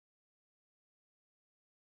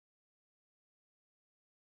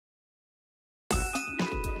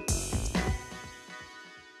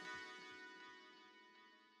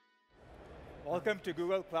Welcome to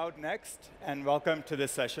Google Cloud Next, and welcome to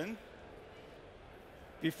this session.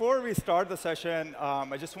 Before we start the session,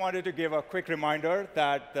 I just wanted to give a quick reminder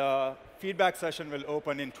that the feedback session will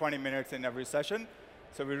open in 20 minutes in every session.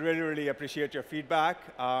 So we really, really appreciate your feedback,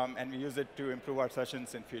 and we use it to improve our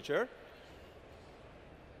sessions in future.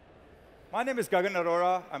 My name is Gagan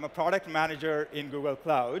Arora. I'm a product manager in Google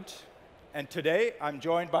Cloud. And today, I'm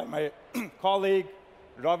joined by my colleague,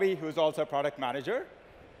 Ravi, who's also a product manager,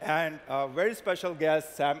 and a very special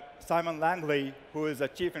guest, Simon Langley, who is a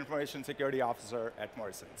Chief Information Security Officer at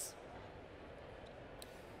Morrisons.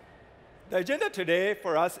 The agenda today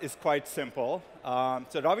for us is quite simple.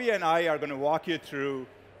 So Ravi and I are going to walk you through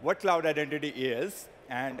what cloud identity is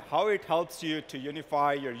and how it helps you to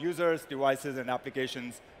unify your users, devices, and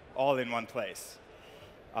applications all in one place.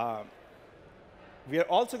 We are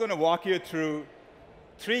also going to walk you through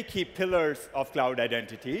 3 key pillars of cloud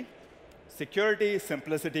identity: security,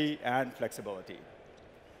 simplicity, and flexibility.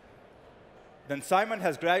 Then Simon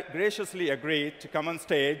has graciously agreed to come on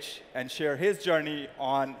stage and share his journey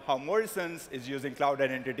on how Morrisons is using cloud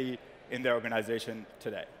identity in their organization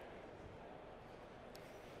today.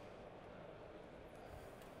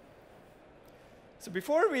 So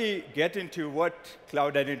before we get into what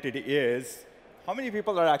cloud identity is, how many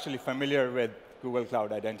people are actually familiar with Google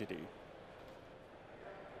Cloud Identity?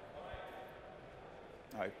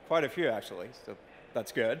 Quite a few, actually, so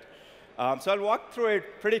that's good. So I'll walk through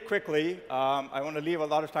it pretty quickly. I want to leave a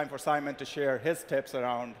lot of time for Simon to share his tips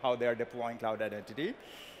around how they are deploying cloud identity.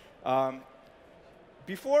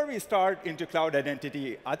 Before we start into cloud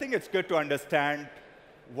identity, I think it's good to understand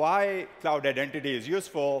why cloud identity is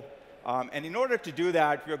useful. And in order to do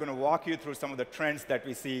that, we're going to walk you through some of the trends that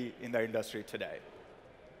we see in the industry today.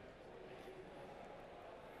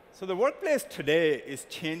 So the workplace today is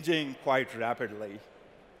changing quite rapidly.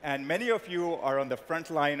 And many of you are on the front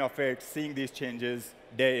line of it, seeing these changes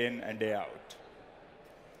day in and day out.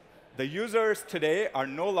 The users today are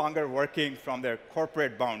no longer working from their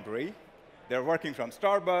corporate boundary. They're working from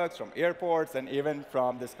Starbucks, from airports, and even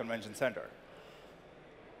from this convention center.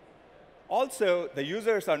 Also, the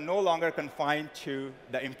users are no longer confined to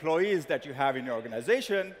the employees that you have in your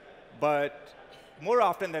organization, but more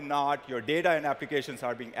often than not, your data and applications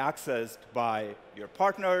are being accessed by your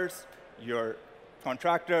partners, your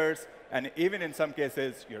contractors, and even in some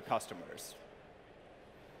cases, your customers.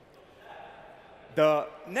 The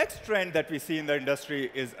next trend that we see in the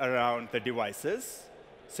industry is around the devices.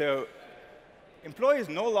 So employees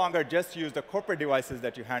no longer just use the corporate devices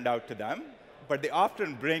that you hand out to them, but they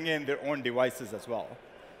often bring in their own devices as well.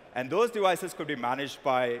 And those devices could be managed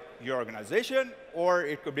by your organization, or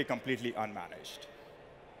it could be completely unmanaged.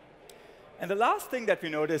 And the last thing that we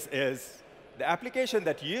notice is the application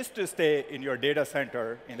that used to stay in your data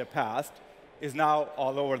center in the past is now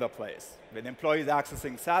all over the place, with employees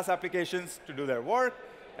accessing SaaS applications to do their work,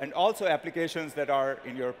 and also applications that are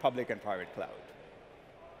in your public and private cloud.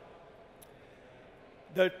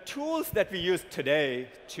 The tools that we use today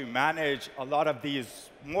to manage a lot of these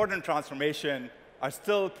modern transformation are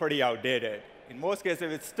still pretty outdated. In most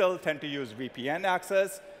cases, we still tend to use VPN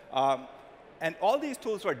access. And all these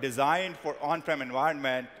tools were designed for on-prem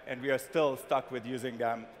environment, and we are still stuck with using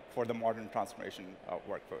them for the modern transformation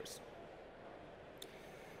workforce.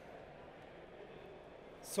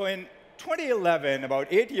 So in 2011,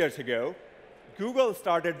 about 8 years ago, Google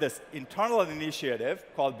started this internal initiative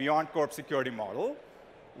called BeyondCorp security model,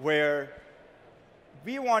 where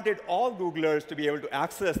we wanted all Googlers to be able to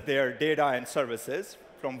access their data and services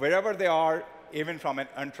from wherever they are, even from an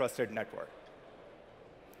untrusted network.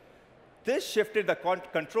 This shifted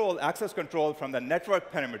the access control from the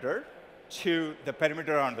network perimeter to the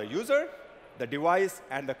perimeter around the user, the device,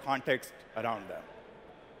 and the context around them.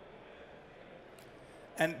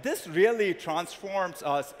 And this really transforms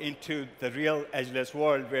us into the real edgeless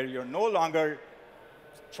world, where you're no longer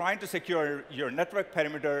trying to secure your network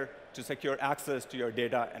perimeter to secure access to your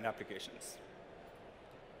data and applications.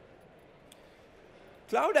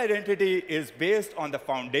 Cloud identity is based on the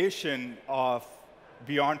foundation of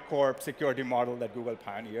BeyondCorp security model that Google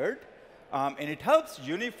pioneered. And it helps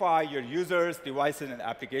unify your users, devices, and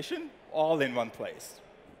application all in one place.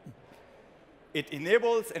 It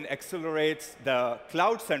enables and accelerates the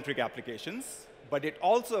cloud-centric applications, but it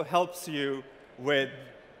also helps you with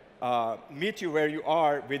meet you where you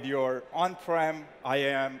are with your on-prem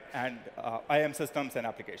IAM and IAM systems and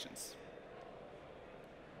applications.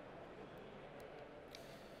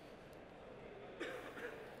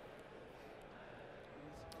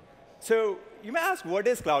 So you may ask, what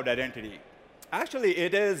is cloud identity? Actually,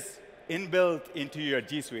 it is inbuilt into your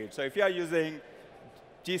G Suite. So if you are using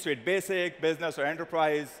G Suite Basic, Business, or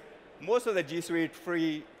Enterprise, most of the G Suite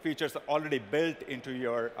free features are already built into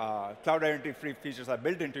your Cloud Identity free features are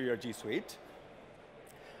built into your G Suite.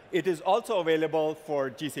 It is also available for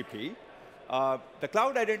GCP. The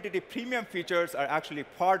Cloud Identity Premium features are actually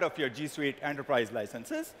part of your G Suite enterprise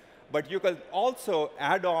licenses, but you can also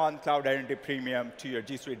add on Cloud Identity Premium to your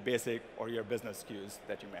G Suite Basic or your business SKUs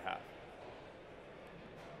that you may have.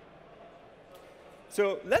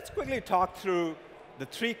 So let's quickly talk through the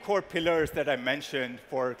 3 core pillars that I mentioned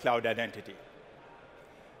for Cloud Identity.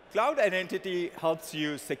 Cloud Identity helps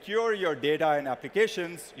you secure your data and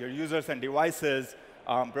applications, your users and devices,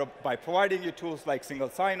 by providing you tools like single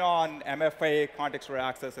sign-on, MFA, context-aware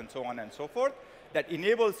access, and so on and so forth, that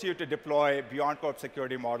enables you to deploy BeyondCorp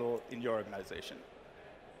security model in your organization.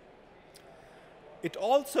 It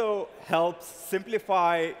also helps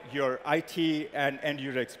simplify your IT and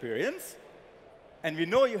end-user experience. And we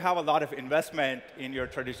know you have a lot of investment in your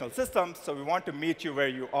traditional systems, so we want to meet you where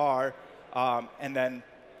you are and then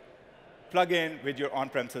plug in with your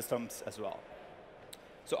on-prem systems as well.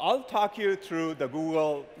 So I'll talk you through the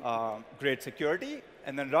Google grade security,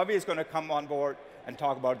 and then Ravi is going to come on board and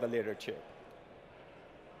talk about the later tier.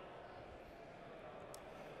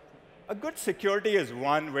 A good security is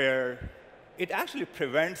one where it actually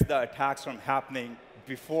prevents the attacks from happening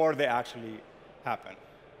before they actually happen.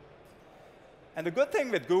 And the good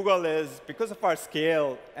thing with Google is, because of our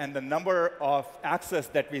scale and the number of access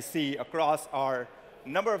that we see across our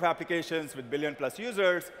number of applications with billion-plus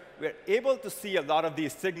users, we're able to see a lot of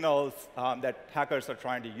these signals that hackers are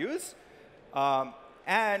trying to use,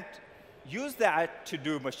 and use that to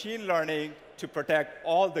do machine learning to protect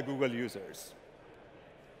all the Google users.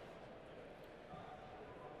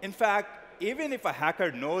 In fact, even if a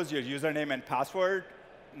hacker knows your username and password,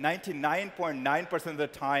 99.9% of the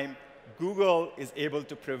time, Google is able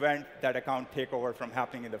to prevent that account takeover from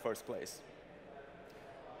happening in the first place.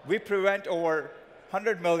 We prevent over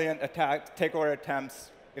 100 million takeover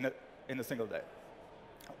attempts in a single day.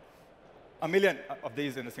 1 million of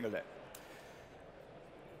these in a single day.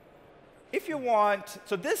 If you want,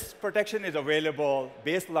 so this protection is available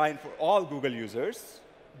baseline for all Google users,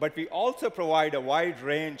 but we also provide a wide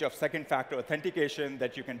range of second-factor authentication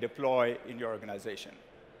that you can deploy in your organization,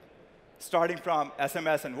 starting from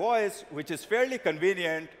SMS and voice, which is fairly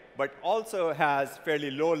convenient, but also has fairly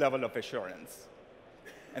low level of assurance.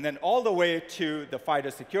 And then all the way to the FIDO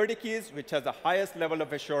security keys, which has the highest level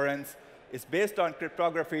of assurance, is based on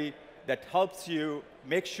cryptography that helps you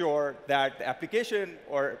make sure that the application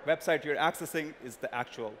or website you're accessing is the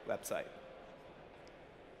actual website.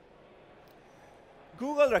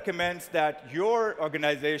 Google recommends that your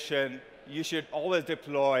organization, you should always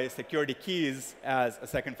deploy security keys as a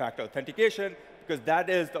second-factor authentication, because that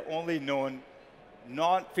is the only known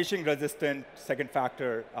non-phishing resistant second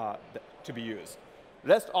factor to be used.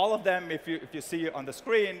 Rest, all of them, if you see on the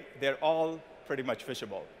screen, they're all pretty much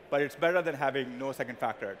phishable. But it's better than having no second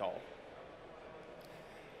factor at all.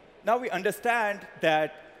 Now we understand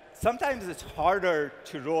that sometimes it's harder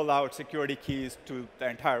to roll out security keys to the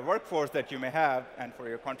entire workforce that you may have and for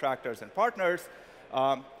your contractors and partners.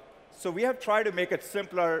 So we have tried to make it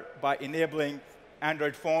simpler by enabling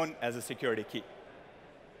Android phone as a security key.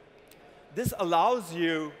 This allows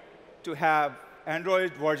you to have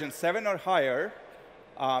Android version 7 or higher,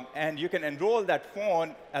 and you can enroll that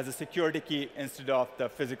phone as a security key instead of the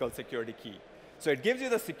physical security key. So it gives you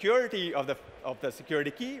the security of the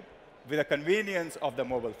security key with the convenience of the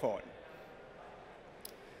mobile phone.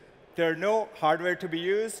 There are no hardware to be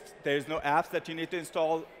used. There's no apps that you need to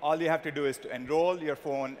install. All you have to do is to enroll your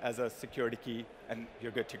phone as a security key, and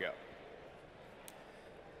you're good to go.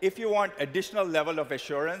 If you want additional level of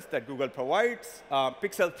assurance that Google provides,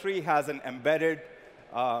 Pixel 3 has an embedded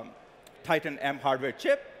Titan M hardware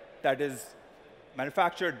chip that is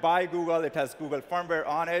manufactured by Google. It has Google firmware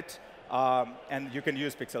on it, and you can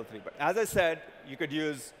use Pixel 3. But as I said, you could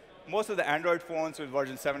use most of the Android phones with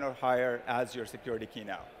version 7 or higher as your security key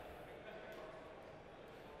now.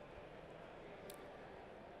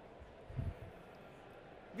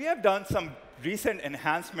 We have done some recent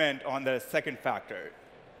enhancement on the second factor.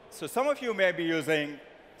 So some of you may be using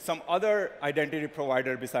some other identity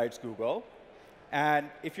provider besides Google. And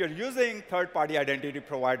if you're using third-party identity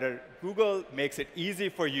provider, Google makes it easy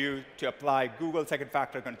for you to apply Google second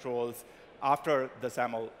factor controls after the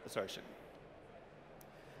SAML assertion.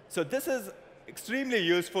 So this is extremely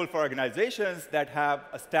useful for organizations that have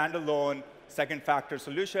a standalone second factor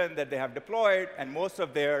solution that they have deployed, and most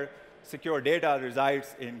of their secure data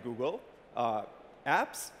resides in Google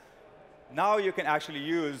apps. Now you can actually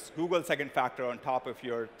use Google second factor on top of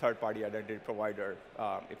your third-party identity provider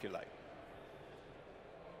if you like.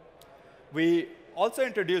 We also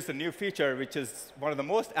introduced a new feature, which is one of the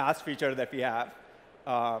most asked features that we have.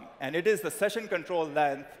 And it is the session control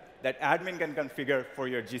length that admin can configure for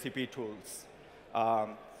your GCP tools.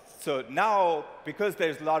 So now, because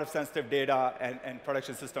there's a lot of sensitive data and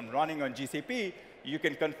production system running on GCP, you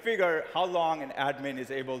can configure how long an admin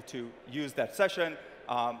is able to use that session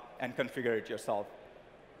and configure it yourself.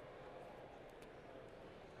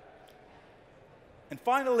 And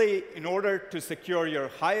finally, in order to secure your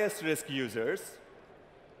highest risk users,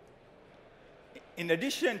 in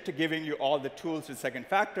addition to giving you all the tools with second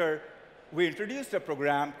factor, we introduced a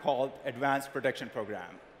program called Advanced Protection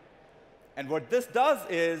Program. And what this does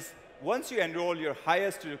is, once you enroll your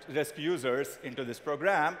highest risk users into this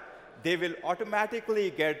program, they will automatically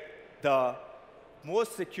get the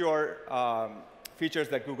most secure features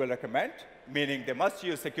that Google recommend, meaning they must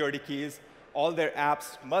use security keys. All their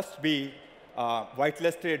apps must be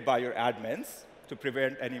whitelisted by your admins to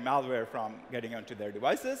prevent any malware from getting onto their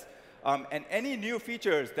devices. And any new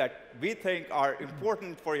features that we think are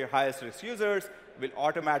important for your highest risk users will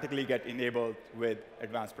automatically get enabled with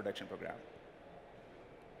Advanced Protection Program.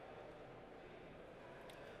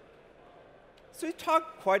 So we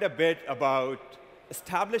talked quite a bit about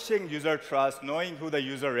establishing user trust, knowing who the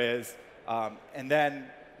user is, and then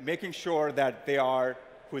making sure that they are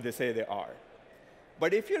who they say they are.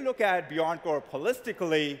 But if you look at BeyondCorp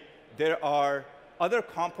holistically, there are other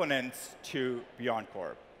components to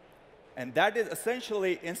BeyondCorp. And that is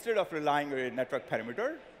essentially, instead of relying on a network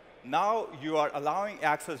perimeter, now you are allowing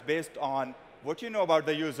access based on what you know about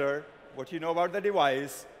the user, what you know about the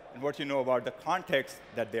device, and what you know about the context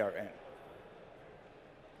that they are in.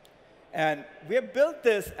 And we have built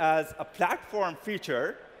this as a platform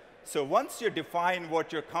feature. So once you define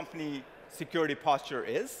what your company security posture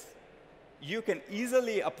is, you can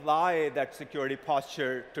easily apply that security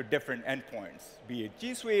posture to different endpoints, be it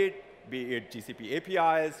G Suite, be it GCP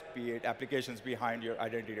APIs, be it applications behind your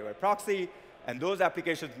identity web proxy. And those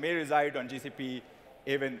applications may reside on GCP,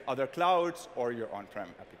 even other clouds, or your on-prem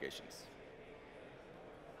applications.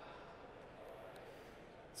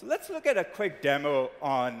 So let's look at a quick demo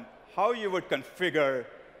on how you would configure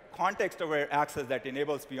context-aware access that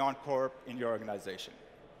enables BeyondCorp in your organization.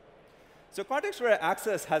 So context-aware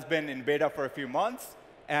access has been in beta for a few months,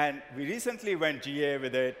 and we recently went GA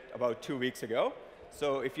with it about 2 weeks ago.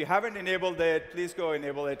 So if you haven't enabled it, please go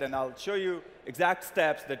enable it, and I'll show you exact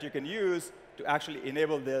steps that you can use to actually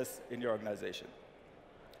enable this in your organization.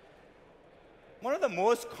 One of the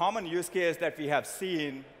most common use cases that we have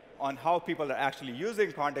seen on how people are actually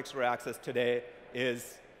using context-aware access today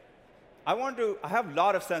is, I have a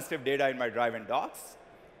lot of sensitive data in my drive and docs,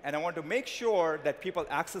 and I want to make sure that people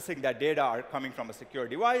accessing that data are coming from a secure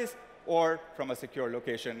device or from a secure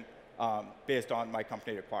location based on my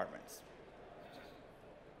company requirements.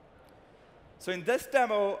 So in this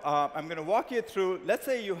demo, I'm going to walk you through, let's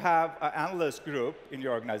say you have an analyst group in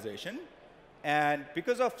your organization, and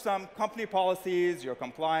because of some company policies, your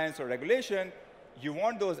compliance or regulation, you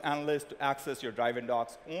want those analysts to access your drive and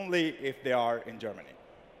docs only if they are in Germany.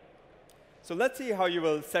 So let's see how you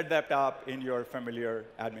will set that up in your familiar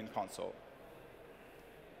admin console.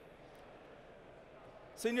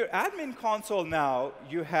 So in your admin console now,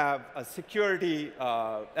 you have a security.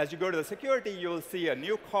 As you go to the security, you will see a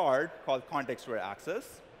new card called Context-Aware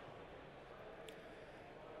Access.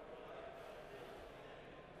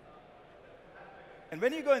 And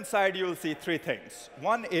when you go inside, you will see 3 things.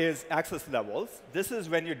 One is access levels. This is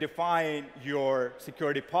when you define your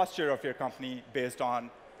security posture of your company based on,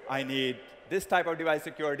 I need this type of device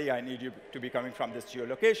security, I need you to be coming from this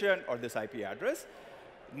geolocation or this IP address.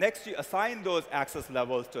 Next, you assign those access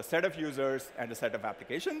levels to a set of users and a set of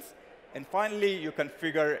applications. And finally, you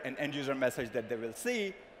configure an end user message that they will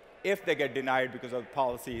see if they get denied because of the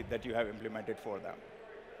policy that you have implemented for them.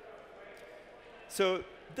 So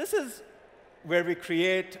this is where we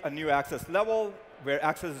create a new access level, where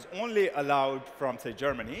access is only allowed from, say,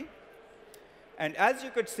 Germany. And as you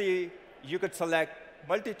could see, you could select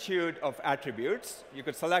multitude of attributes. You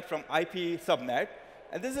could select from IP subnet.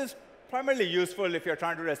 And this is primarily useful if you're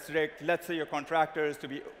trying to restrict, let's say, your contractors to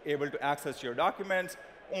be able to access your documents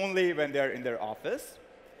only when they're in their office.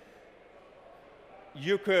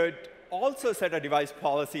 You could also set a device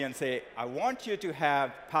policy and say, I want you to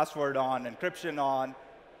have password on, encryption on,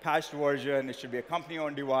 patched version. It should be a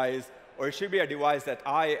company-owned device, or it should be a device that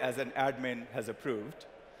I, as an admin, has approved.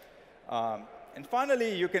 And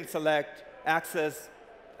finally, you can select access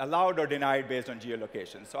allowed or denied based on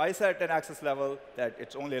geolocation. So I set an access level that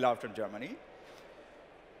it's only allowed from Germany.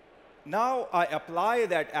 Now I apply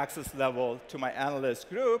that access level to my analyst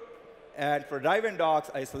group. And for drive and docs,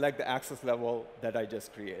 I select the access level that I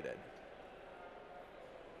just created.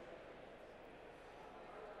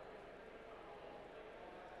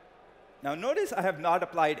 Now, notice I have not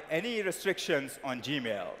applied any restrictions on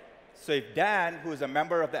Gmail. So if Dan, who is a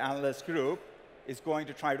member of the analyst group, is going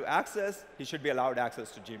to try to access, he should be allowed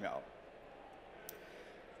access to Gmail.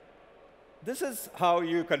 This is how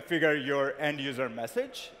you configure your end-user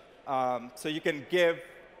message. So you can give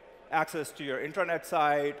access to your intranet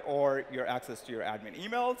site or your access to your admin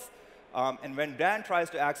emails. And when Dan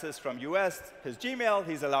tries to access from US his Gmail,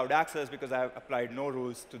 he's allowed access because I have applied no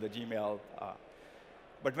rules to the Gmail.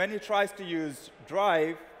 But when he tries to use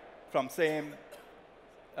Drive from same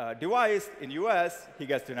device in US, he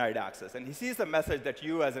gets denied access. And he sees the message that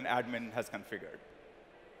you as an admin has configured.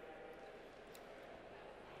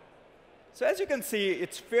 So as you can see,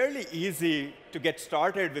 it's fairly easy to get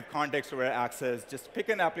started with context-aware access. Just pick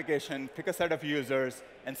an application, pick a set of users,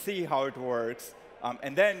 and see how it works.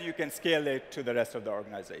 And then you can scale it to the rest of the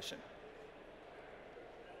organization.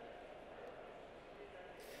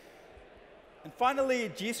 And finally,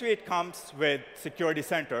 G Suite comes with Security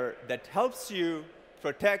Center that helps you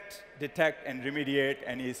protect, detect, and remediate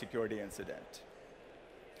any security incident.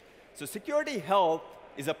 So security help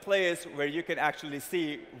is a place where you can actually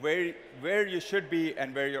see where you should be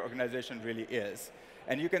and where your organization really is.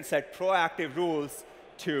 And you can set proactive rules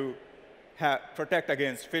to protect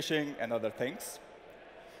against phishing and other things.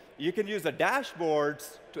 You can use the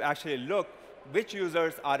dashboards to actually look which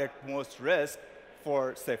users are at most risk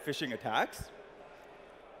for, say, phishing attacks.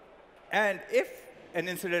 And if an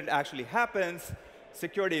incident actually happens,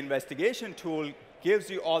 security investigation tool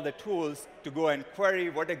gives you all the tools to go and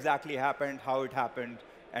query what exactly happened, how it happened,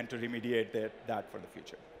 and to remediate that for the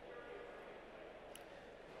future.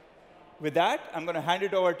 With that, I'm going to hand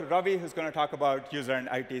it over to Ravi, who's going to talk about user and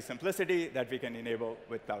IT simplicity that we can enable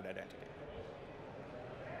with Cloud Identity.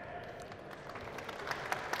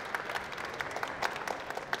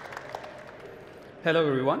 Hello,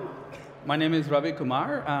 everyone. My name is Ravi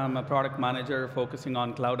Kumar. I'm a product manager focusing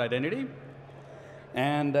on Cloud Identity.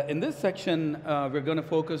 And in this section, we're going to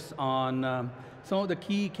focus on some of the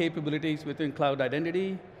key capabilities within Cloud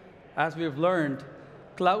Identity. As we've learned,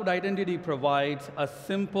 Cloud Identity provides a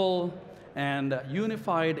simple and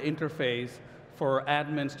unified interface for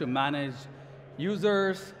admins to manage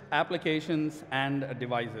users, applications, and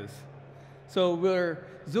devices. So we're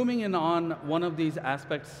zooming in on one of these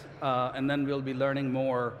aspects, and then we'll be learning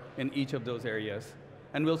more in each of those areas.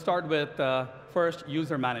 And we'll start with, first,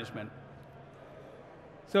 user management.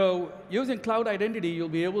 So using Cloud Identity, you'll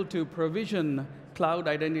be able to provision Cloud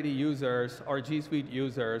Identity users or G Suite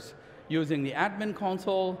users using the admin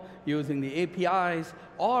console, using the APIs,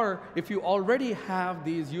 or if you already have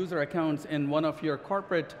these user accounts in one of your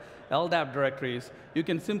corporate LDAP directories, you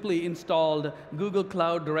can simply install Google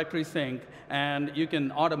Cloud Directory Sync, and you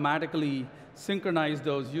can automatically synchronize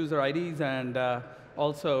those user IDs and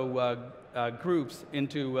also groups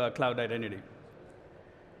into Cloud Identity.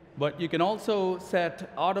 But you can also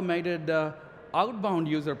set automated outbound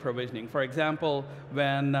user provisioning. For example,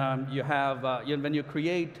 when when you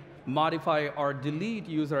create, modify, or delete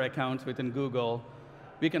user accounts within Google,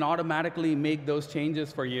 we can automatically make those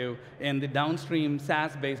changes for you in the downstream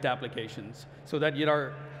SaaS-based applications, so that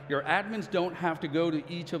your admins don't have to go to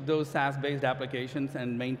each of those SaaS-based applications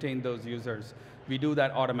and maintain those users. We do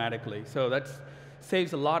that automatically. So that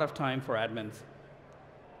saves a lot of time for admins.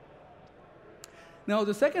 Now,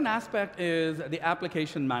 the second aspect is the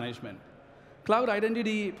application management. Cloud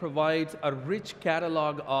Identity provides a rich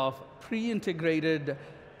catalog of pre-integrated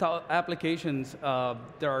applications.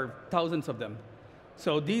 There are thousands of them.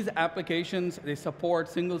 So these applications, they support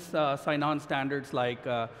single sign-on standards like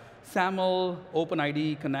SAML,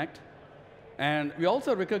 OpenID Connect. And we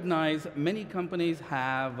also recognize many companies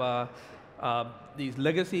have these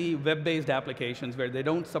legacy web-based applications where they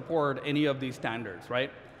don't support any of these standards,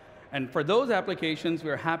 right? And for those applications,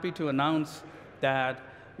 we're happy to announce that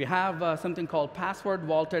we have something called password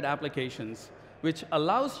vaulted applications, which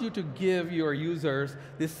allows you to give your users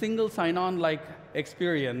this single sign-on-like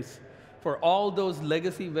experience for all those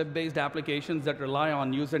legacy web-based applications that rely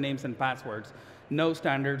on usernames and passwords, no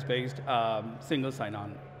standards-based single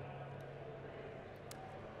sign-on.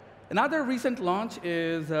 Another recent launch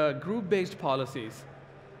is group-based policies.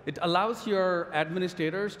 It allows your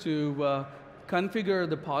administrators to configure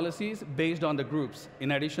the policies based on the groups,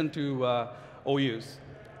 in addition to OUs.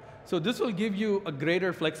 So this will give you a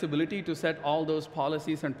greater flexibility to set all those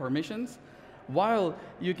policies and permissions, while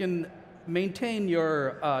you can maintain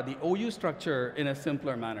your the OU structure in a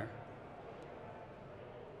simpler manner.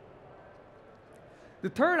 The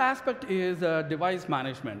third aspect is device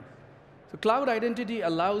management. So Cloud Identity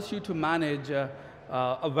allows you to manage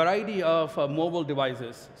a variety of mobile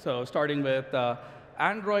devices. So starting with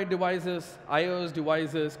Android devices, iOS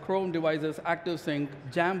devices, Chrome devices, ActiveSync,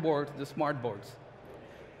 Jamboard, the smart boards.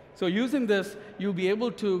 So using this, you'll be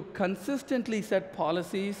able to consistently set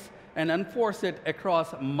policies and enforce it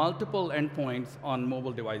across multiple endpoints on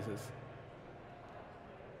mobile devices.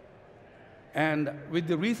 And with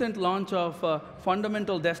the recent launch of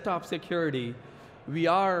fundamental desktop security, we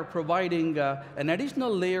are providing an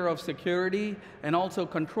additional layer of security and also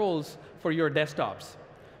controls for your desktops.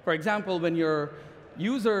 For example, when your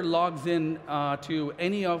user logs in to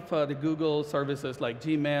any of the Google services like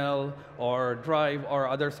Gmail or Drive or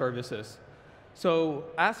other services, so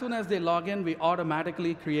as soon as they log in, we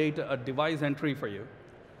automatically create a device entry for you.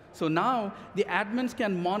 So now the admins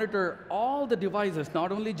can monitor all the devices,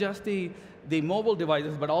 not only just the mobile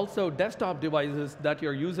devices, but also desktop devices that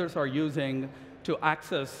your users are using to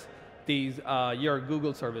access these your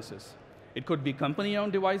Google services. It could be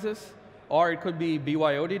company-owned devices, or it could be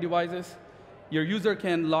BYOD devices. Your user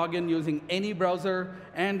can log in using any browser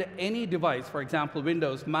and any device, for example,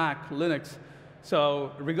 Windows, Mac, Linux.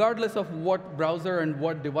 So regardless of what browser and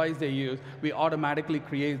what device they use, we automatically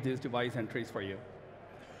create these device entries for you.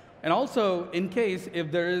 And also, in case if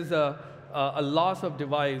there is a loss of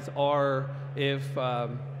device, or if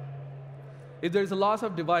there's a loss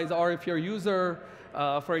of device, or if your user,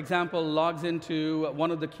 for example, logs into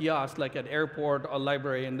one of the kiosks, like at airport or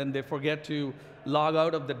library, and then they forget to log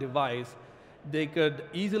out of the device, they could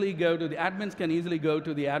easily go to the admins can easily go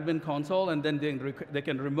to the admin console, and then they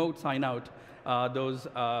can remote sign out those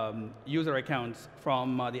user accounts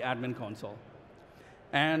from the admin console.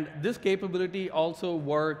 And this capability also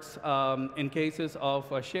works in cases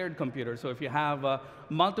of a shared computer. So if you have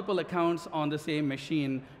multiple accounts on the same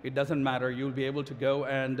machine, it doesn't matter. You'll be able to go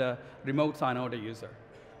and remote sign out a user.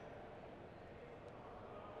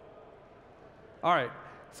 All right.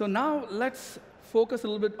 So now let's focus a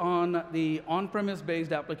little bit on the on-premise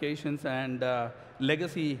based applications and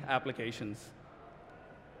legacy applications.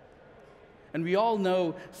 And we all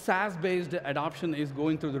know SaaS-based adoption is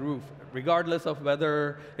going through the roof, regardless of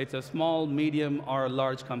whether it's a small, medium, or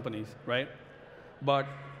large companies, right? But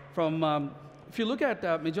if you look at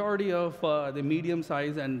the majority of the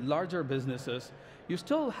medium-sized and larger businesses, you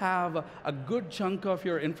still have a good chunk of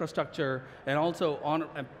your infrastructure and also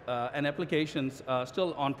and applications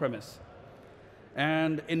still on-premise.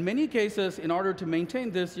 And in many cases, in order to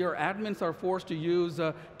maintain this, your admins are forced to use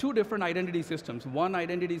two different identity systems. One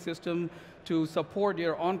identity system to support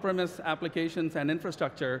your on-premise applications and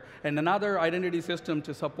infrastructure, and another identity system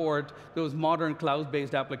to support those modern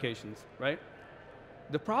cloud-based applications, right?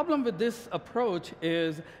 The problem with this approach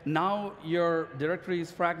is now your directory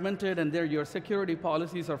is fragmented, and your security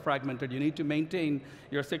policies are fragmented. You need to maintain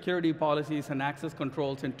your security policies and access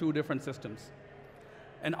controls in two different systems.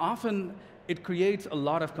 And often, it creates a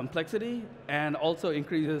lot of complexity and also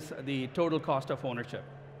increases the total cost of ownership.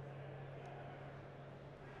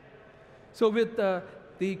 So with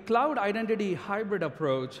the cloud identity hybrid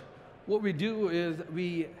approach, what we do is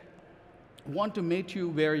we want to meet you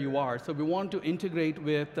where you are. So we want to integrate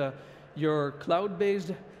with your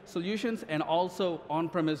cloud-based solutions and also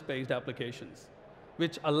on-premise-based applications,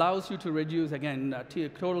 which allows you to reduce, again,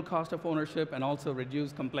 total cost of ownership and also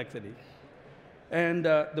reduce complexity. And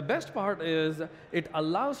the best part is it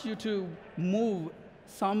allows you to move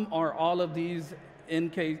some or all of these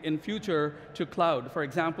in future to cloud. For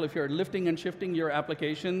example, if you're lifting and shifting your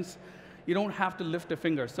applications, you don't have to lift a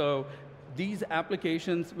finger. So these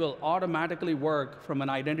applications will automatically work from an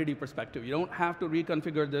identity perspective. You don't have to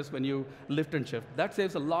reconfigure this when you lift and shift. That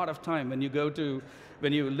saves a lot of time when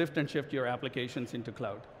you lift and shift your applications into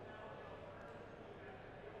cloud.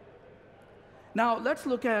 Now, let's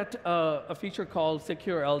look at a feature called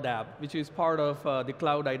Secure LDAP, which is part of the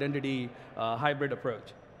cloud identity hybrid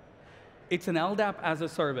approach. It's an LDAP as a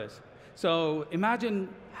service. So imagine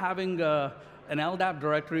having an LDAP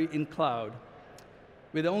directory in cloud.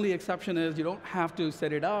 With the only exception is you don't have to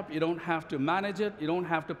set it up, you don't have to manage it, you don't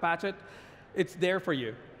have to patch it. It's there for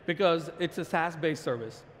you because it's a SaaS-based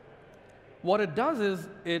service. What it does is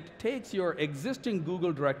it takes your existing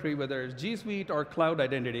Google directory, whether it's G Suite or Cloud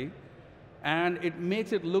Identity, and it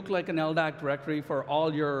makes it look like an LDAP directory for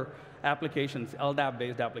all your applications,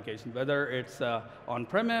 LDAP-based applications, whether it's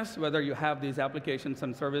on-premise, whether you have these applications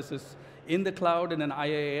and services in the cloud in an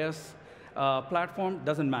IaaS platform,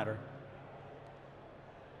 doesn't matter.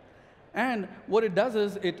 And what it does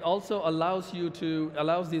is it also allows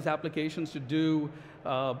these applications to do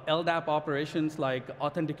LDAP operations like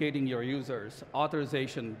authenticating your users,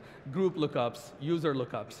 authorization, group lookups, user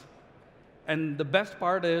lookups. And the best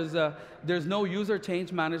part is there's no user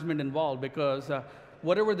change management involved because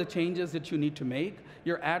whatever the changes that you need to make,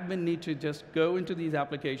 your admin need to just go into these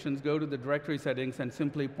applications, go to the directory settings, and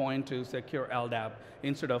simply point to secure LDAP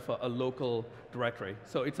instead of a local directory.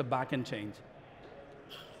 So it's a backend change.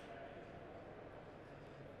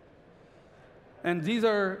 And these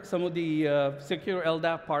are some of the secure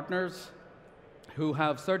LDAP partners who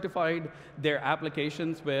have certified their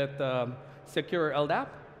applications with secure LDAP.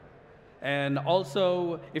 And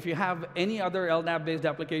also, if you have any other LDAP-based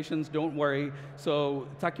applications, don't worry. So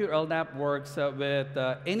secure LDAP works with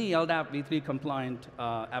any LDAP v3 compliant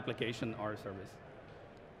application or service.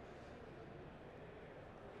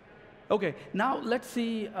 OK, now let's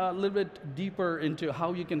see a little bit deeper into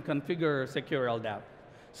how you can configure secure LDAP.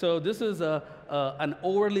 So this is an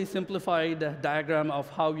overly simplified diagram of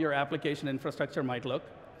how your application infrastructure might look.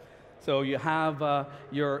 So you have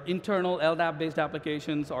your internal LDAP-based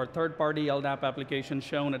applications or third-party LDAP applications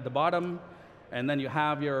shown at the bottom. And then you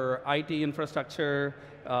have your IT infrastructure,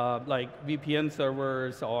 like VPN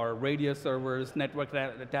servers or radius servers,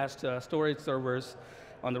 network-attached storage servers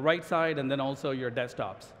on the right side, and then also your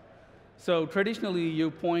desktops. So traditionally, you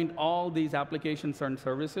point all these applications and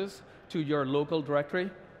services to your local directory.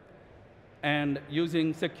 And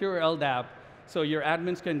using secure LDAP, so your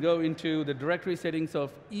admins can go into the directory settings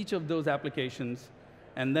of each of those applications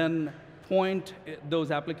and then point those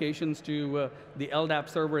applications to the LDAP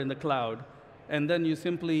server in the cloud. And then you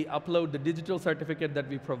simply upload the digital certificate that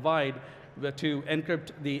we provide to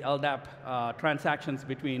encrypt the LDAP transactions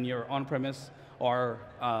between your on-premise or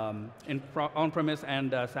on-premise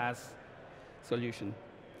and SaaS solution.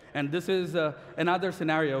 And this is another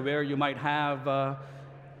scenario where you might have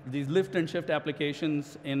these lift and shift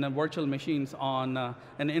applications in virtual machines on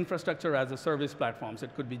an infrastructure as a service platform. So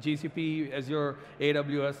it could be GCP, Azure,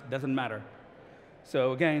 AWS, doesn't matter.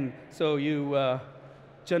 So again, so you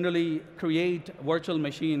generally create virtual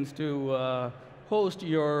machines to host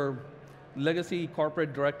your legacy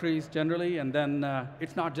corporate directories generally, and then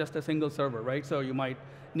it's not just a single server, right? So you might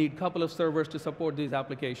need a couple of servers to support these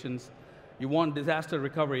applications. You want disaster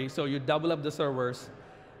recovery, so you double up the servers.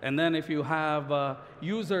 And then if you have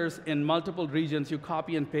users in multiple regions, you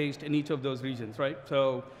copy and paste in each of those regions, right?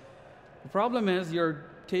 So the problem is you're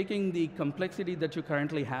taking the complexity that you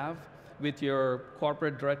currently have with your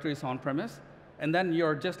corporate directories on-premise, and then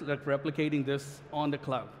you're just like replicating this on the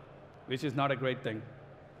cloud, which is not a great thing.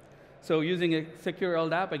 So using a secure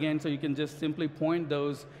LDAP, again, so you can just simply point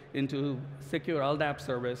those into secure LDAP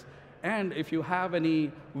service. And if you have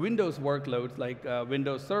any Windows workloads, like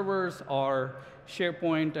Windows servers or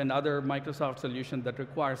SharePoint and other Microsoft solutions that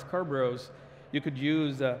requires Kerberos, you could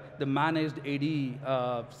use the managed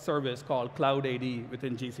AD service called Cloud AD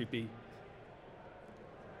within GCP.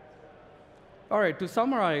 All right, to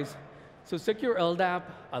summarize, so secure LDAP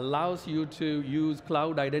allows you to use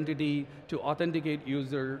cloud identity to authenticate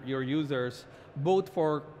your users, both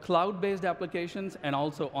for cloud-based applications and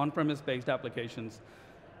also on-premise-based applications.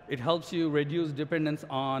 It helps you reduce dependence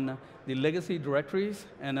on the legacy directories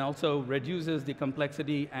and also reduces the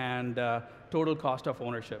complexity and total cost of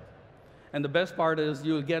ownership. And the best part is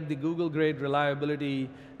you'll get the Google-grade reliability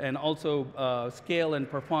and also scale and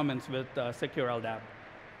performance with secure LDAP.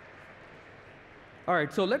 All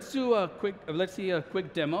right, so let's see a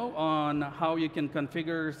quick demo on how you can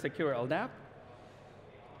configure secure LDAP.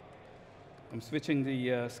 I'm switching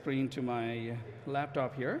the screen to my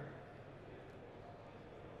laptop here.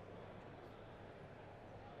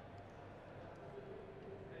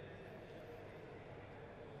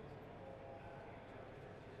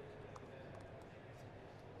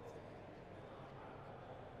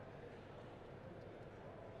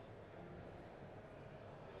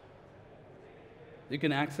 You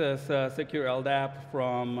can access secure LDAP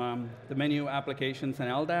from the menu Applications and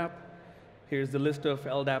LDAP. Here's the list of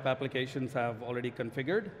LDAP applications I've already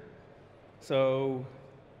configured. So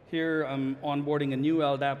here I'm onboarding a new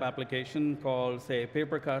LDAP application called, say,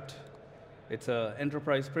 Papercut. It's an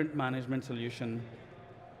enterprise print management solution.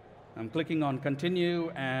 I'm clicking on Continue,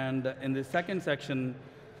 and in the second section,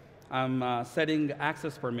 I'm setting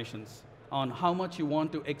access permissions on how much you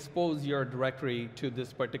want to expose your directory to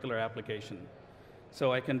this particular application.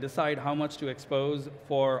 So I can decide how much to expose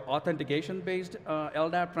for authentication-based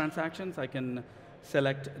LDAP transactions. I can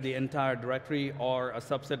select the entire directory or a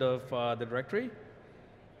subset of the directory.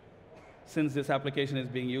 Since this application is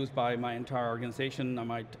being used by my entire organization, I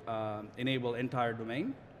might enable entire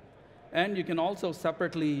domain. And you can also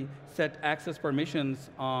separately set access permissions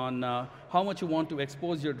on how much you want to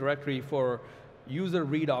expose your directory for user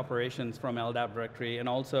read operations from LDAP directory, and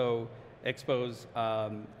also expose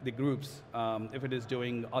the groups if it is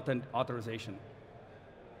doing authorization.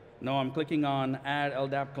 Now I'm clicking on Add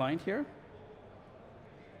LDAP Client here.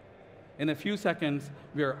 In a few seconds,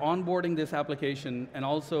 we are onboarding this application, and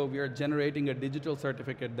also we are generating a digital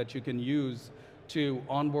certificate that you can use to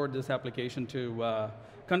onboard this application, to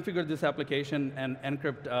configure this application and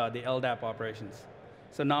encrypt the LDAP operations.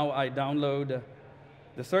 So now I download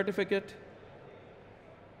the certificate,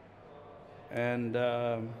 and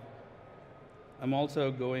I'm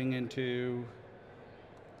also going into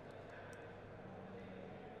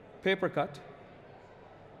PaperCut.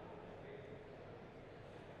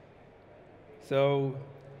 So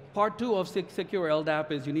part 2 of secure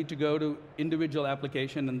LDAP is you need to go to individual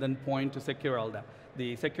application and then point to secure LDAP,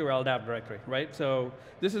 the secure LDAP directory, right? So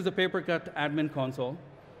this is the PaperCut admin console.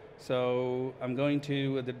 So I'm going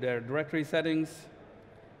to the directory settings.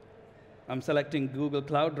 I'm selecting Google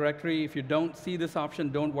Cloud Directory. If you don't see this option,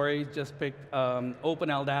 don't worry. Just pick Open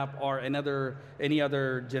LDAP or any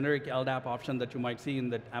other generic LDAP option that you might see in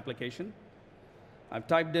the application. I've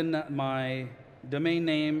typed in my domain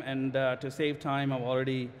name, and to save time, I've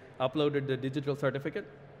already uploaded the digital certificate.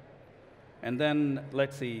 And then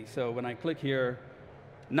let's see. So when I click here,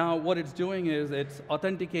 now what it's doing is it's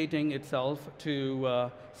authenticating itself to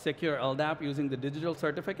secure LDAP using the digital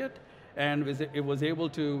certificate, and it was able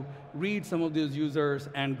to read some of those users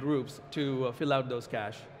and groups to fill out those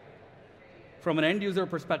cache. From an end user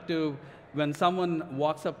perspective, when someone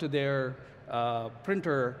walks up to their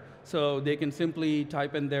printer, so they can simply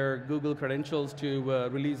type in their Google credentials to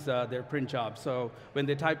release their print job. So when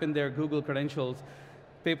they type in their Google credentials,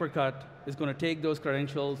 PaperCut is going to take those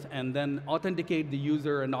credentials and then authenticate the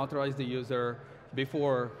user and authorize the user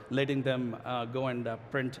before letting them go and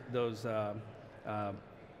print those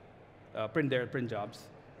their print jobs.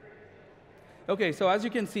 Okay, so as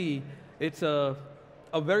you can see, it's a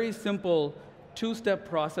very simple 2-step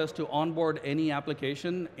process to onboard any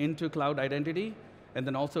application into Cloud Identity, and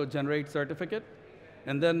then also generate certificate.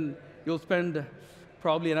 And then you'll spend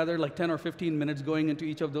probably another like 10 or 15 minutes going into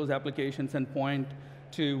each of those applications and point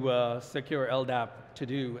to secure LDAP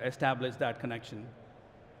to establish that connection.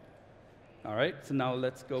 All right, so now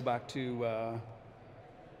let's go back to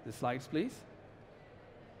the slides, please.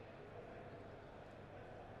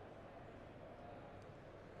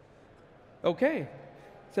 Okay,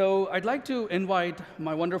 so I'd like to invite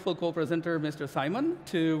my wonderful co-presenter, Mr. Simon,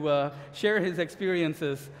 to share his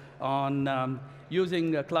experiences on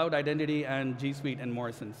using Cloud Identity and G Suite and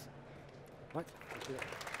Morrisons. Right.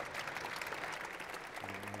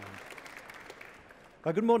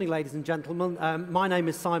 Good morning, ladies and gentlemen. My name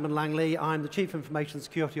is Simon Langley. I'm the Chief Information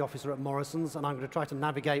Security Officer at Morrisons, and I'm going to try to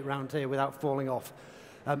navigate around here without falling off.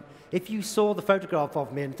 If you saw the photograph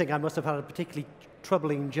of me and think I must have had a particularly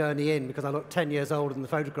troubling journey in because I look 10 years older than the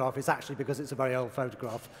photograph, it's actually because it's a very old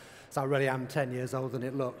photograph. So I really am 10 years older than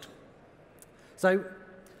it looked. So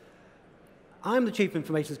I'm the Chief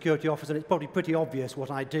Information Security Officer, and it's probably pretty obvious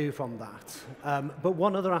what I do from that. But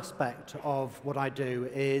one other aspect of what I do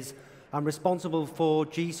is I'm responsible for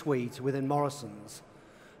G Suite within Morrisons.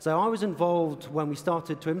 So I was involved when we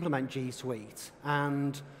started to implement G Suite,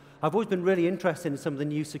 and I've always been really interested in some of the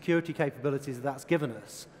new security capabilities that's given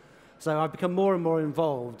us. So I've become more and more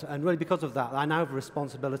involved, and really because of that, I now have a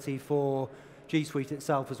responsibility for G Suite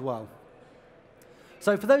itself as well.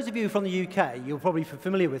 So for those of you from the UK, you're probably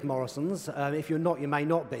familiar with Morrisons. If you're not, you may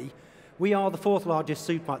not be. We are the 4th largest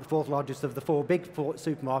supermarket, the 4th largest of the 4 big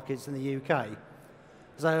supermarkets in the UK.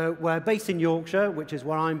 So we're based in Yorkshire, which is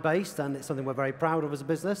where I'm based, and it's something we're very proud of as a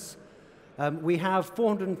business. We have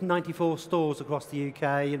 494 stores across the UK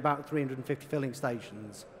and about 350 filling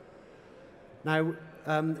stations. Now,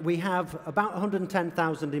 we have about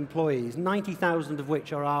 110,000 employees, 90,000 of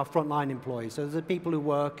which are our frontline employees. So those are people who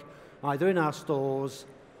work either in our stores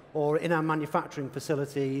or in our manufacturing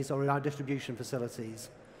facilities or in our distribution facilities.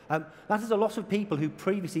 That is a lot of people who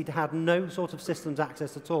previously had no sort of systems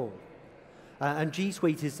access at all. And G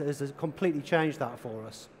Suite has completely changed that for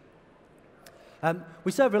us.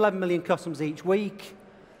 We serve 11 million customers each week,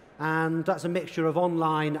 and that's a mixture of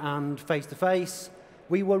online and face-to-face.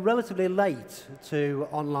 We were relatively late to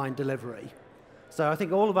online delivery. So I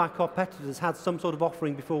think all of our competitors had some sort of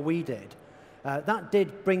offering before we did. That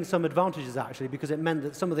did bring some advantages, actually, because it meant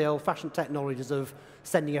that some of the old-fashioned technologies of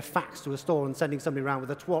sending a fax to a store and sending somebody around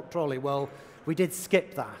with a trolley, well, we did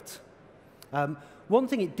skip that. One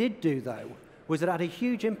thing it did do, though, was it had a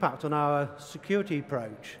huge impact on our security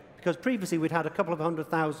approach, because previously we'd had a couple of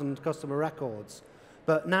 100,000 customer records,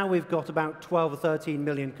 but now we've got about 12 or 13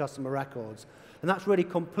 million customer records. And that's really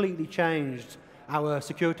completely changed our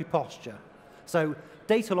security posture. So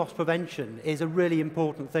data loss prevention is a really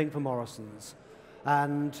important thing for Morrisons.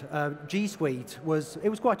 And G Suite was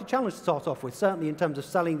quite a challenge to start off with, certainly in terms of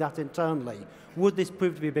selling that internally. Would this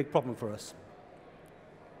prove to be a big problem for us?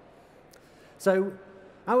 So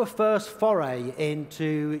our first foray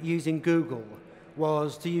into using Google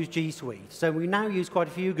was to use G Suite. So we now use quite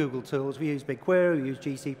a few Google tools. We use BigQuery, we use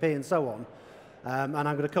GCP, and so on. And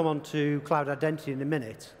I'm going to come on to cloud identity in a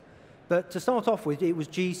minute. But to start off with, it was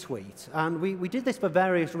G Suite. And we did this for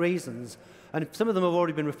various reasons. And some of them have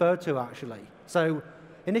already been referred to, actually. So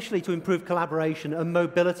initially, to improve collaboration and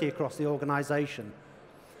mobility across the organization.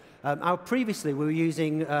 Previously, we were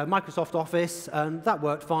using Microsoft Office, and that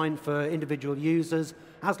worked fine for individual users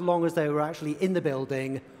as long as they were actually in the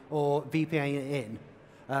building or VPNing in.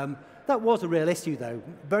 That was a real issue, though.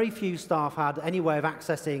 Very few staff had any way of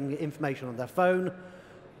accessing information on their phone.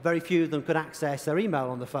 Very few of them could access their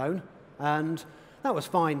email on the phone. And that was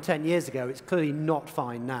fine 10 years ago. It's clearly not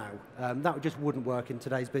fine now. That just wouldn't work in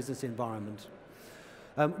today's business environment.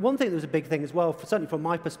 One thing that was a big thing as well, certainly from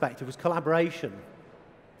my perspective, was collaboration.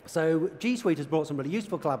 So G Suite has brought some really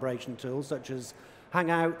useful collaboration tools, such as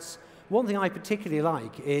Hangouts. One thing I particularly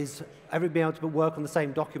like is everybody being able to work on the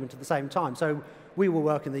same document at the same time. So we will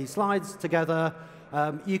work in these slides together.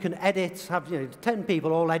 You can edit, have 10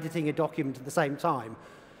 people all editing a document at the same time.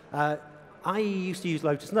 I used to use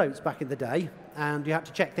Lotus Notes back in the day, and you had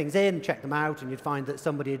to check things in, check them out, and you'd find that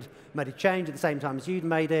somebody had made a change at the same time as you'd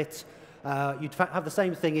made it. You'd have the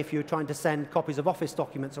same thing if you were trying to send copies of Office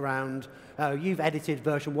documents around. You've edited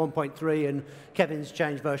version 1.3 and Kevin's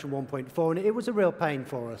changed version 1.4, and it was a real pain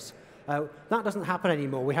for us. That doesn't happen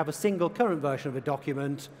anymore. We have a single current version of a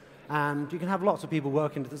document, and you can have lots of people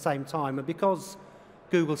working at the same time. And because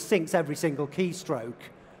Google syncs every single keystroke,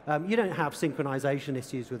 you don't have synchronization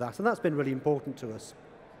issues with that, and that's been really important to us.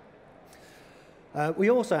 We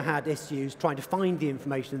also had issues trying to find the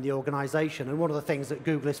information in the organization, and one of the things that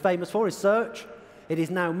Google is famous for is search. It is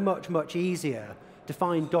now much, much easier to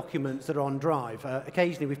find documents that are on Drive.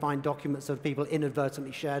 Occasionally we find documents of people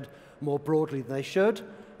inadvertently shared more broadly than they should.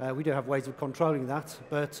 We do have ways of controlling that,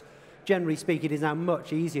 but generally speaking, it is now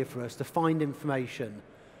much easier for us to find information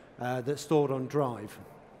that's stored on Drive.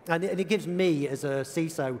 And it gives me, as a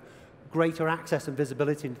CISO, greater access and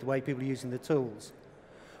visibility into the way people are using the tools.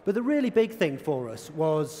 But the really big thing for us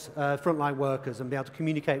was frontline workers and be able to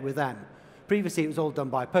communicate with them. Previously, it was all done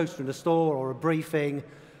by a poster in a store or a briefing.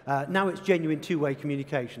 Now it's genuine two-way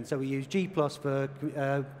communication. So we use G+ for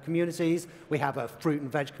communities. We have a fruit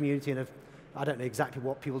and veg community, and I don't know exactly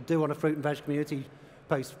what people do on a fruit and veg community,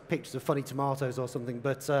 post pictures of funny tomatoes or something,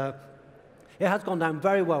 but it has gone down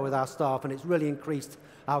very well with our staff, and it's really increased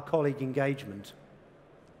our colleague engagement.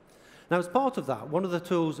 Now, as part of that, one of the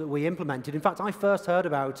tools that we implemented, in fact, I first heard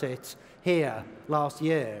about it here last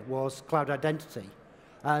year, was cloud identity.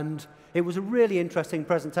 And it was a really interesting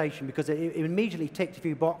presentation because it immediately ticked a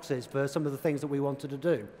few boxes for some of the things that we wanted to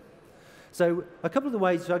do. So a couple of the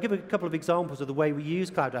ways, I'll give a couple of examples of the way we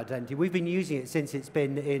use cloud identity. We've been using it since it's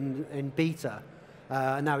been in beta,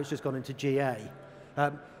 and now it's just gone into GA.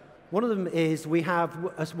 One of them is we have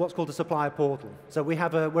what's called a supplier portal. So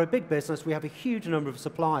we're a big business. We have a huge number of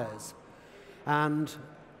suppliers. And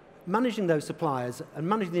managing those suppliers and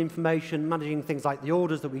managing the information, managing things like the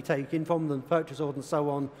orders that we take in from them, purchase orders and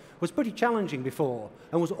so on, was pretty challenging before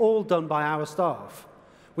and was all done by our staff.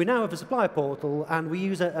 We now have a supplier portal, and we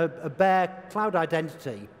use a bare cloud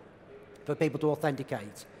identity for people to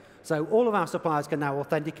authenticate. So all of our suppliers can now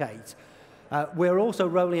authenticate. We're also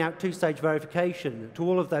rolling out two-stage verification to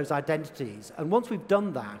all of those identities. And once we've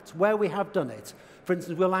done that, where we have done it, for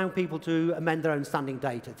instance, we're allowing people to amend their own standing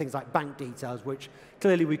data, things like bank details, which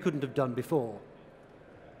clearly we couldn't have done before.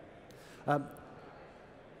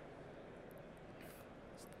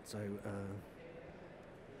 So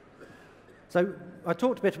I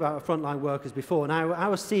talked a bit about frontline workers before. Now,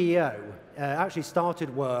 our CEO actually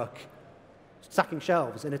started work stacking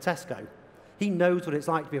shelves in a Tesco. He knows what it's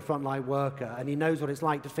like to be a frontline worker, and he knows what it's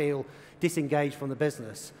like to feel disengaged from the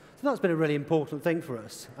business. So that's been a really important thing for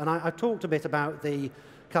us. And I talked a bit about the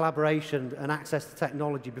collaboration and access to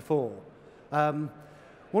technology before.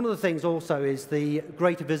 One of the things also is the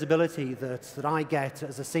greater visibility that I get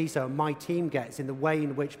as a CISO and my team gets in the way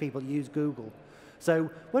in which people use Google.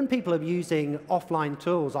 So when people are using offline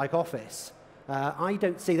tools like Office, I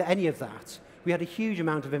don't see any of that. We had a huge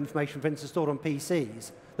amount of information, for instance, stored on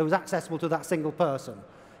PCs that was accessible to that single person.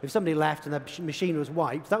 If somebody left and their machine was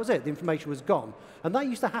wiped, that was it. The information was gone. And that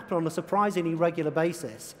used to happen on a surprisingly regular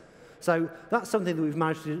basis. So that's something that we've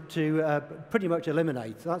managed to pretty much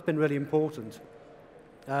eliminate. That's been really important.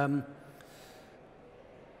 So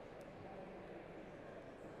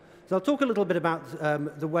I'll talk a little bit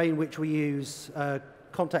about the way in which we use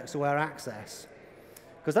context-aware access.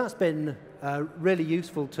 because that's been really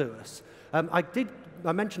useful to us.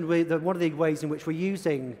 I mentioned one of the ways in which we're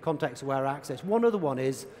using context-aware access. One other one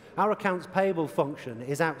is our accounts payable function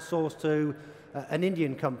is outsourced to an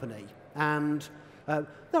Indian company, and that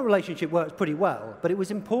relationship works pretty well, but it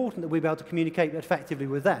was important that we be able to communicate effectively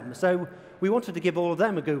with them. So we wanted to give all of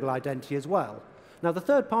them a Google identity as well. Now, the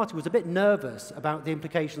third party was a bit nervous about the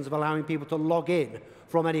implications of allowing people to log in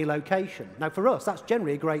from any location. Now, for us, that's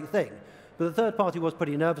generally a great thing, but the third party was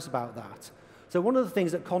pretty nervous about that. So one of the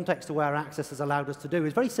things that context-aware access has allowed us to do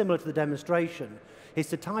is very similar to the demonstration, is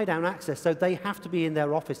to tie down access so they have to be in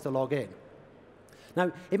their office to log in.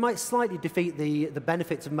 Now, it might slightly defeat the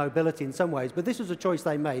benefits of mobility in some ways, but this was a choice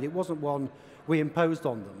they made. It wasn't one we imposed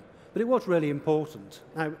on them, but it was really important.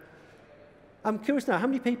 Now, I'm curious now, how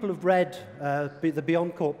many people have read the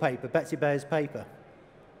BeyondCorp paper, Betsy Baer's paper?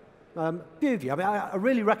 A few of you. I mean, I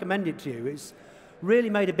really recommend it to you. It's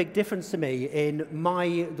really made a big difference to me in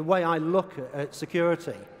the way I look at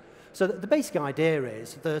security. So the basic idea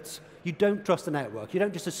is that you don't trust the network. You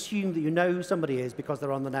don't just assume that you know who somebody is because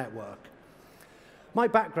they're on the network. My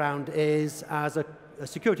background is as a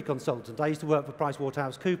security consultant. I used to work for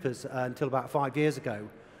PricewaterhouseCoopers until about 5 years ago.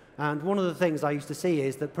 And one of the things I used to see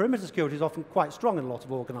is that perimeter security is often quite strong in a lot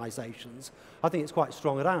of organizations. I think it's quite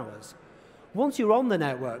strong at ours. Once you're on the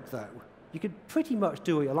network, though, you could pretty much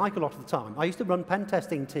do what you like a lot of the time. I used to run pen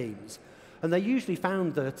testing teams, and they usually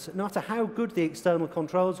found that no matter how good the external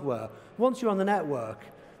controls were, once you're on the network,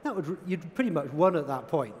 you'd pretty much won at that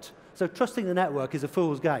point. So trusting the network is a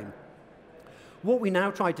fool's game. What we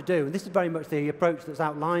now try to do, and this is very much the approach that's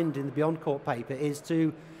outlined in the BeyondCorp paper, is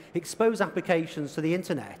to expose applications to the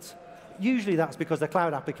internet. Usually that's because they're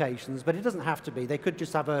cloud applications, but it doesn't have to be. They could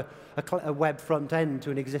just have a web front end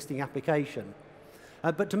to an existing application.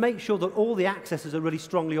 But to make sure that all the accesses are really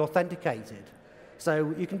strongly authenticated.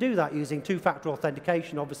 So you can do that using two-factor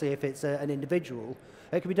authentication, obviously, if it's an individual.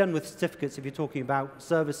 It can be done with certificates if you're talking about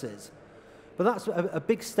services. But that's a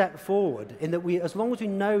big step forward in that as long as we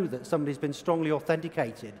know that somebody's been strongly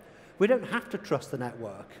authenticated, we don't have to trust the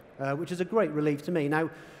network, which is a great relief to me.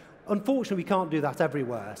 Now, unfortunately, we can't do that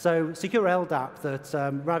everywhere. So Secure LDAP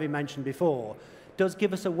that Ravi mentioned before does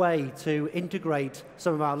give us a way to integrate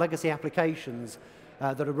some of our legacy applications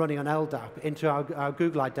that are running on LDAP into our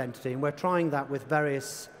Google identity, and we're trying that with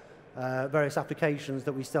various applications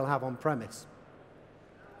that we still have on-premise.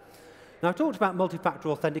 Now, I talked about multi-factor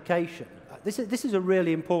authentication. This is a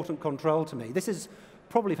really important control to me. This is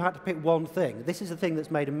probably, if I had to pick one thing, this is the thing that's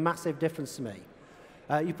made a massive difference to me.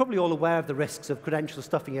 You're probably all aware of the risks of credential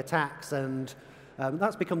stuffing attacks, and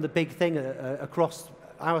that's become the big thing across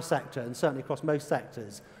our sector, and certainly across most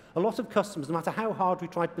sectors. A lot of customers, no matter how hard we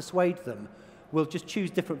try to persuade them, will just choose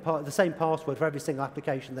the same password for every single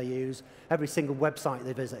application they use, every single website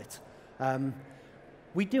they visit.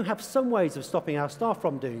 We do have some ways of stopping our staff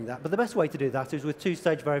from doing that, but the best way to do that is with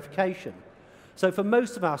two-stage verification. So for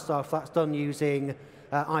most of our staff, that's done using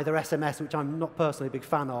either SMS, which I'm not personally a big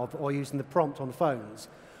fan of, or using the prompt on phones.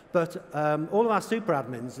 But all of our super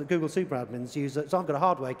admins, the Google super admins, use it. So I've got a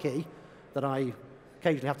hardware key that I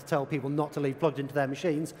occasionally have to tell people not to leave plugged into their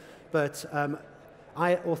machines, but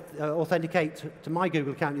I authenticate to my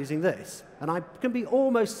Google account using this. And I can be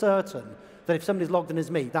almost certain that if somebody's logged in as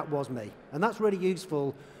me, that was me. And that's really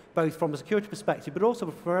useful both from a security perspective, but also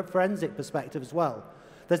from a forensic perspective as well.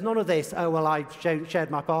 There's none of this, oh, well, I've shared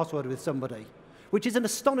my password with somebody, which is an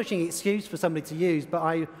astonishing excuse for somebody to use, but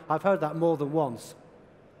I've heard that more than once.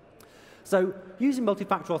 So using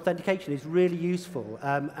multi-factor authentication is really useful,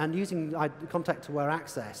 and using context-aware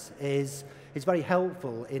access is very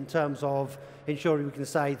helpful in terms of ensuring we can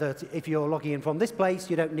say that if you're logging in from this place,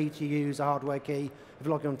 you don't need to use a hardware key. If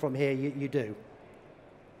you're logging in from here, you do.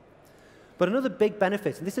 But another big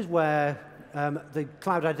benefit, and this is where the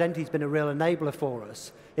cloud identity has been a real enabler for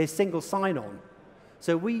us, is single sign-on.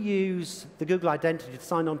 So we use the Google identity to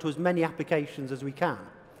sign on to as many applications as we can.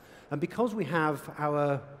 And because we have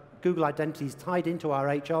our Google identities tied into our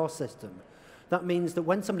HR system, that means that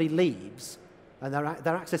when somebody leaves and their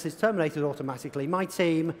access is terminated automatically, my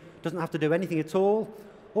team doesn't have to do anything at all.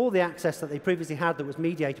 All the access that they previously had that was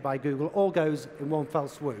mediated by Google all goes in one fell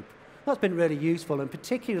swoop. That's been really useful, and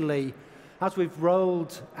particularly as we've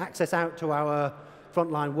rolled access out to our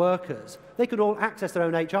frontline workers, they could all access their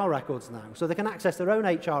own HR records now. So they can access their own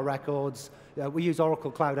HR records. We use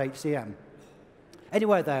Oracle Cloud HCM.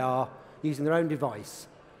 Anywhere they are, using their own device.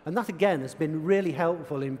 And that, again, has been really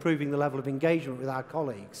helpful in improving the level of engagement with our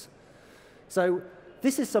colleagues. So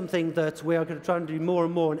this is something that we are going to try and do more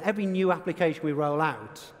and more, and every new application we roll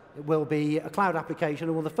out it will be a cloud application,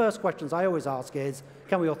 and one of the first questions I always ask is,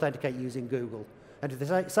 can we authenticate using Google? And if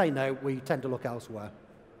they say no, we tend to look elsewhere.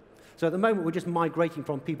 So at the moment, we're just migrating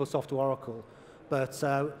from PeopleSoft to Oracle. But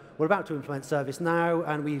we're about to implement ServiceNow,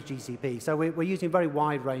 and we use GCP. So we're using a very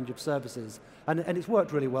wide range of services, and it's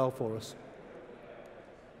worked really well for us.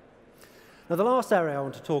 Now, the last area I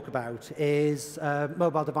want to talk about is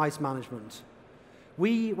mobile device management.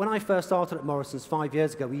 When I first started at Morrisons 5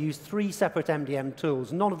 years ago, we used 3 separate MDM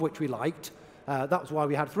tools, none of which we liked. That was why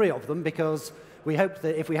we had 3 of them, because we hoped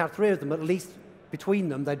that if we had 3 of them, at least between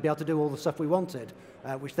them, they'd be able to do all the stuff we wanted,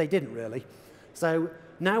 which they didn't really. So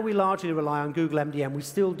now we largely rely on Google MDM. We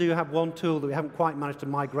still do have one tool that we haven't quite managed to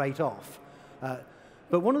migrate off.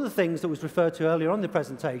 But one of the things that was referred to earlier on in the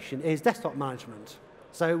presentation is desktop management.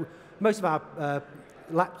 So most of our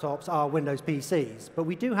laptops are Windows PCs, but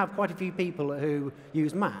we do have quite a few people who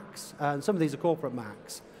use Macs, and some of these are corporate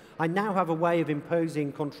Macs. I now have a way of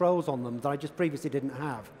imposing controls on them that I just previously didn't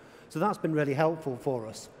have. So that's been really helpful for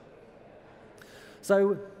us.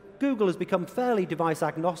 So Google has become fairly device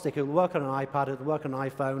agnostic. It'll work on an iPad, it'll work on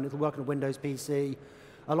an iPhone, it'll work on a Windows PC.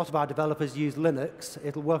 A lot of our developers use Linux.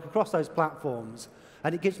 It'll work across those platforms.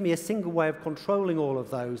 And it gives me a single way of controlling all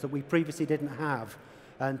of those that we previously didn't have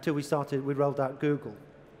until we rolled out Google.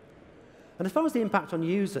 And as far as the impact on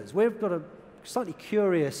users, we've got a slightly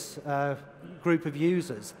curious group of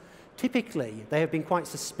users. Typically, they have been quite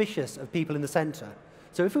suspicious of people in the center.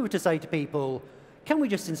 So if we were to say to people, can we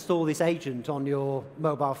just install this agent on your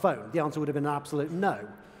mobile phone? The answer would have been an absolute no.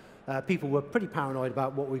 People were pretty paranoid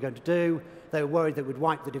about what we were going to do. They were worried that we'd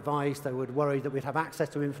wipe the device. They were worried that we'd have access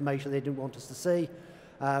to information they didn't want us to see.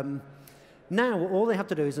 Now, all they have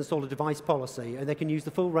to do is install a device policy, and they can use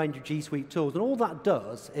the full range of G Suite tools. And all that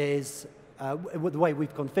does is, the way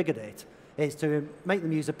we've configured it, is to make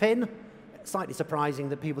them use a PIN. Slightly surprising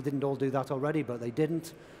that people didn't all do that already, but they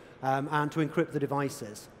didn't. And to encrypt the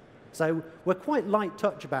devices. So we're quite light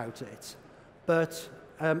touch about it. But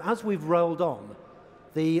as we've rolled on,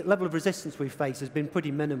 the level of resistance we've faced has been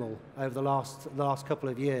pretty minimal over the last couple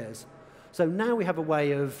of years. So now we have a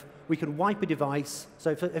way of, we can wipe a device.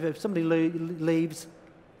 So if somebody leaves,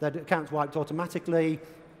 their account's wiped automatically.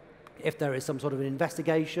 If there is some sort of an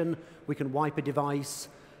investigation, we can wipe a device,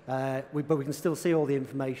 but we can still see all the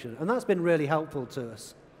information. And that's been really helpful to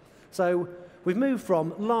us. So we've moved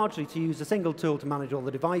from largely to use a single tool to manage all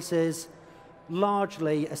the devices,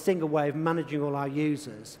 largely a single way of managing all our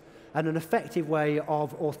users, and an effective way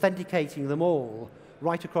of authenticating them all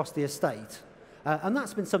right across the estate. And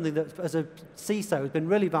that's been something that, as a CISO, has been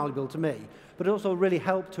really valuable to me, but it also really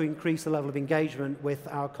helped to increase the level of engagement with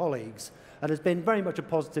our colleagues, and has been very much a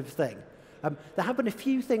positive thing. There have been a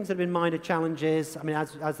few things that have been minor challenges. I mean,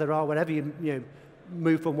 as there are whenever you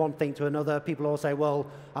move from one thing to another, people all say, well,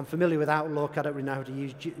 I'm familiar with Outlook, I don't really know how to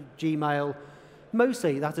use Gmail.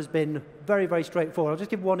 Mostly, that has been very, very straightforward. I'll just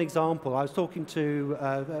give one example. I was talking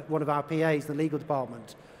to one of our PAs in the legal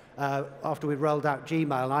department after we rolled out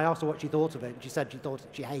Gmail, and I asked her what she thought of it, and she said she thought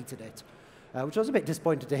she hated it, which I was a bit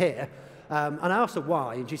disappointed to hear. And I asked her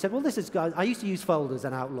why, and she said, well, I used to use folders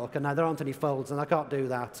in Outlook, and now there aren't any folders, and I can't do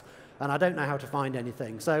that, and I don't know how to find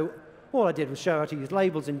anything. So all I did was show her how to use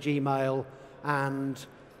labels in Gmail and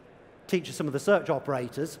teach her some of the search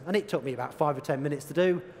operators, and it took me about 5 or 10 minutes to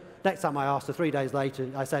do. Next time I asked her 3 days later,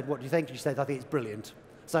 I said, what do you think? And she said, I think it's brilliant.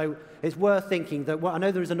 So it's worth thinking that, well, I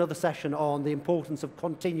know there is another session on the importance of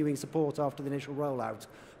continuing support after the initial rollout,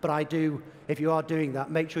 but if you are doing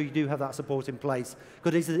that, make sure you do have that support in place,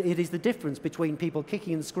 because it is the difference between people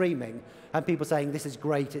kicking and screaming and people saying, this is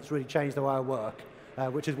great, it's really changed the way I work,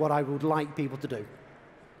 which is what I would like people to do.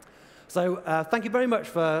 So thank you very much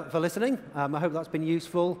for listening. I hope that's been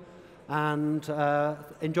useful, and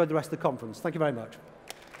enjoy the rest of the conference. Thank you very much.